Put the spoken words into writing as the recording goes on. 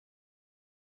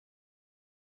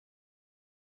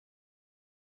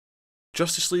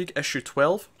Justice League issue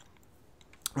 12.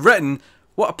 Written,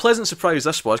 what a pleasant surprise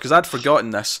this was, because I'd forgotten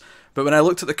this, but when I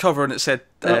looked at the cover and it said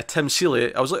Tim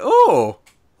Seeley, I was like, oh,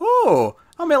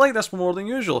 I might like this more than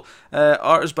usual.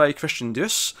 Art is by Christian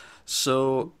Deuce.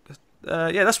 So,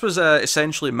 yeah, this was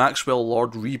essentially Maxwell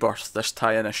Lord Rebirth, this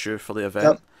tie-in issue for the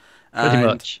event. Yep. Pretty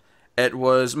much. It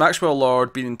was Maxwell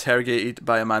Lord being interrogated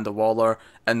by Amanda Waller,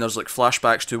 and there's like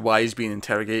flashbacks to why he's being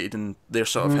interrogated and their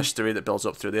sort of history that builds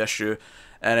up through the issue.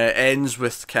 And it ends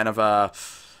with kind of a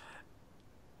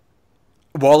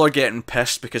Waller getting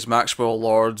pissed because Maxwell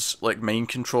Lord's like mind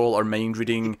control or mind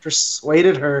reading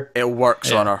persuaded her. It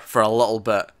works on her for a little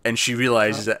bit, and she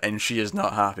realizes it, and she is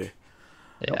not happy.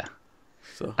 Yeah.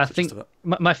 So I think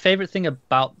my favorite thing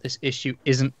about this issue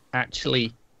isn't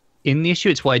actually in the issue;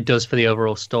 it's what it does for the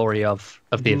overall story of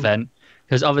the event.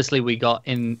 Because obviously, we got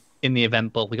in the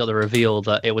event book, we got the reveal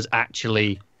that it was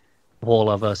actually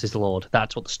Waller versus Lord.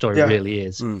 That's what the story really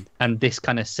is, and this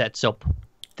kind of sets up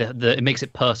it makes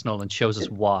it personal and shows us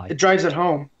why. It drives it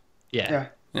home. Yeah.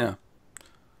 I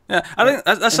think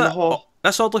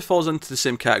that's oddly falls into the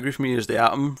same category for me as the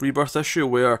Atom Rebirth issue,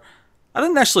 where I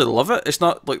didn't necessarily love it. It's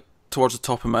not like towards the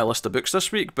top of my list of books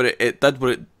this week, but it did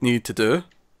what it needed to do,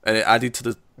 and it added to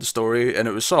the story, and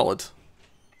it was solid.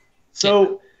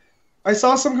 So, I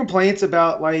saw some complaints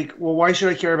about like, well, why should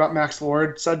I care about Max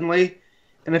Lord suddenly?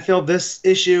 And I feel this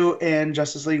issue and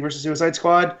Justice League versus Suicide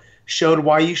Squad showed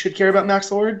why you should care about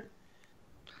Max Lord.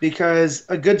 Because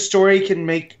a good story can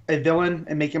make a villain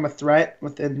and make him a threat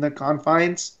within the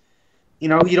confines. You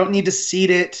know, you don't need to seed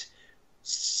it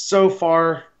so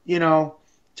far, you know,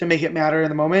 to make it matter in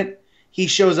the moment. He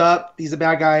shows up, he's a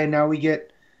bad guy, and now we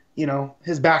get, you know,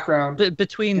 his background. But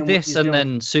between this and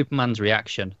then Superman's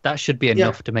reaction, that should be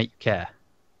enough to make you care.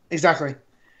 Exactly.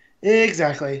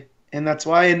 And that's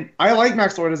why, and I like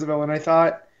Max Lord as a villain. I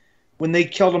thought when they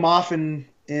killed him off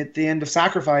at the end of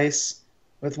Sacrifice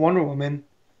with Wonder Woman,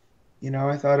 you know,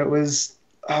 I thought it was,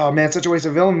 oh man, such a waste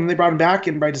of villain. And they brought him back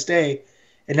in Bright to Stay,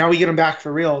 and now we get him back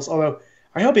for reals. Although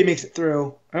I hope he makes it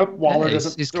through. I hope Waller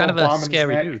doesn't. He's kind of a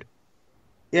scary dude.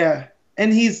 Yeah,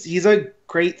 and he's a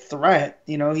great threat.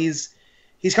 You know, he's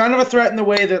kind of a threat in the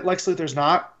way that Lex Luthor's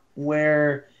not.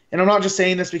 Where, and I'm not just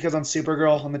saying this because on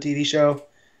Supergirl on the TV show,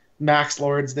 Max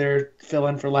Lord's their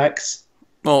fill-in for Lex.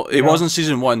 Well, it was in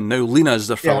season 1. Now Lena's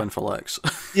the fill-in for Lex.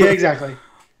 Yeah, exactly.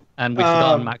 And we've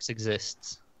forgotten Max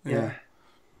exists. Yeah.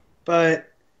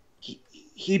 But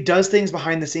he does things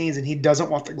behind the scenes, and he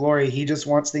doesn't want the glory. He just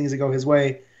wants things to go his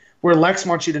way. Where Lex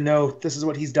wants you to know this is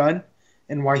what he's done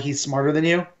and why he's smarter than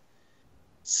you.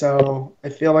 So I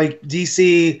feel like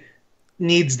DC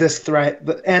needs this threat,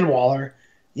 and Waller.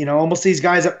 You know, almost these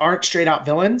guys that aren't straight-out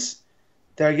villains.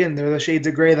 They're the shades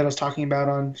of gray that I was talking about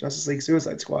on Justice League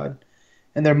Suicide Squad.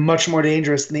 And they're much more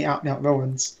dangerous than the out-and-out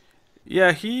villains.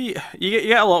 Yeah, you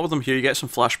get a lot with him here. You get some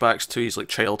flashbacks to his like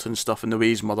childhood and stuff, and the way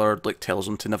his mother like tells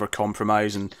him to never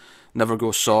compromise and never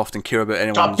go soft and care about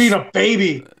anyone. Stop being a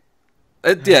baby.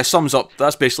 It sums up.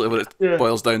 That's basically what it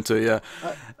boils down to. Yeah.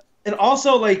 And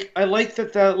also, like, I like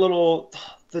that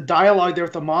the dialogue there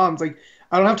with the moms. Like,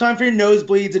 I don't have time for your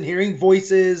nosebleeds and hearing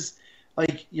voices.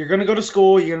 Like, you're gonna go to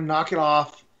school. You're gonna knock it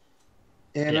off.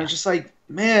 And I'm just like,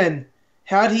 man,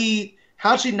 had she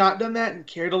not done that and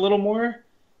cared a little more,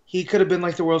 he could have been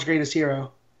like the world's greatest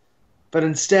hero. But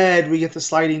instead, we get the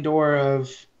sliding door of,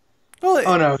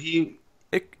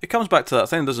 It comes back to that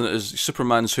thing, doesn't it? Is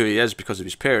Superman's who he is because of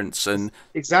his parents, and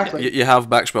exactly. You have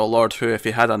Maxwell Lord, who, if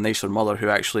he had a nicer mother who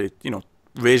actually, you know,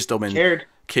 raised him and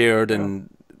cared and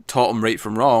taught him right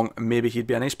from wrong, maybe he'd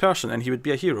be a nice person and he would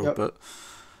be a hero. Yep. But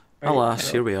alas,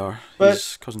 here we are.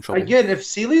 He's causing trouble. Again, if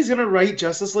Seeley's gonna write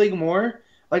Justice League more,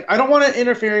 like, I don't want it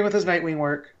interfering with his Nightwing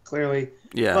work, clearly.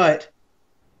 Yeah. But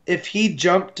if he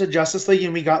jumped to Justice League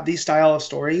and we got these style of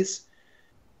stories,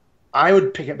 I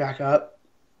would pick it back up.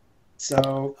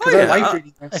 So, because I like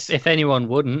reading this. If anyone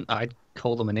wouldn't, I'd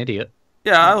call them an idiot.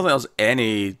 Yeah, I don't think there's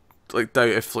any doubt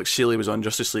if like Seeley was on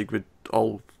Justice League, we'd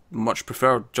all much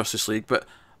prefer Justice League, but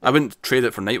I wouldn't trade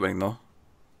it for Nightwing though.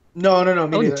 No, I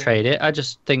wouldn't trade it. I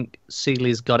just think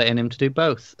Seeley's got it in him to do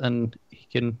both, and he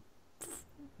can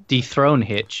dethrone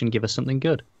Hitch and give us something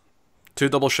good. 2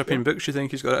 double shipping books, you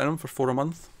think he's got it in him for 4 a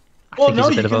month? Well, no,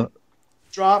 you can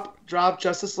drop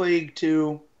Justice League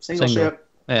to single ship.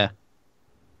 Yeah.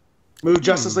 Move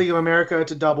Justice League of America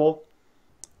to double,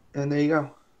 and there you go.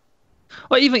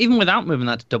 Well, even without moving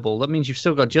that to double, that means you've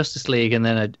still got Justice League and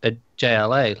then a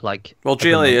JLA. Like, well,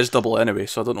 JLA is double anyway,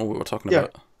 so I don't know what we're talking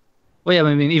about. Well, yeah,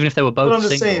 I mean, even if they were both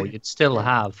single, you'd still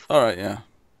have. All right, yeah.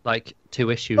 Like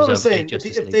 2 issues. I'm saying,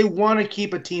 if they want to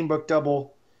keep a team book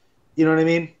double, you know what I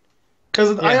mean?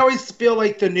 Because I always feel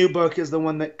like the new book is the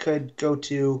one that could go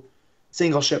to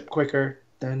single ship quicker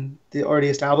than the already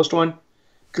established one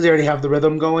because they already have the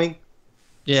rhythm going.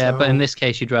 Yeah, So- but in this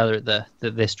case, you'd rather that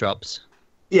this drops.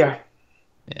 Yeah.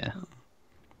 Yeah.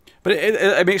 But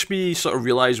it makes me sort of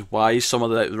realise why some of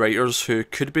the writers who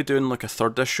could be doing like a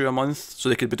third issue a month, so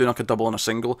they could be doing like a double and a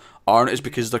single, aren't, is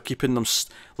because they're keeping them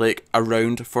like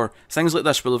around for things like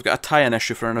this where they've got a tie-in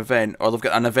issue for an event, or they've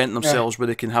got an event themselves where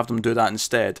they can have them do that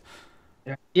instead.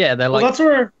 Yeah, they're Well, like. that's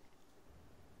where.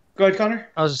 Go ahead, Connor.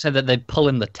 I was just saying that they pull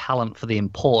in the talent for the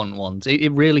important ones.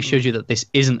 It really shows you that this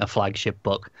isn't a flagship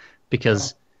book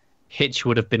because Hitch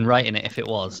would have been writing it if it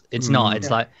was. It's not.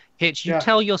 It's like, Hitch, you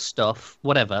tell your stuff,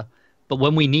 whatever, but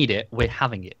when we need it, we're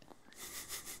having it.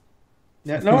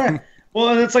 Yeah, no.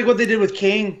 Well, it's like what they did with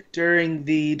King during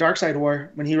the Darkseid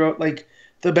War when he wrote like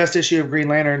the best issue of Green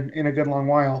Lantern in a good long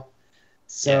while.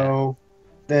 So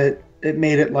that it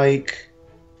made it like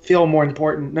feel more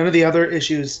important. None of the other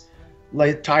issues,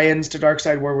 like tie-ins to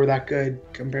Darkseid War, were that good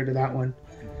compared to that one.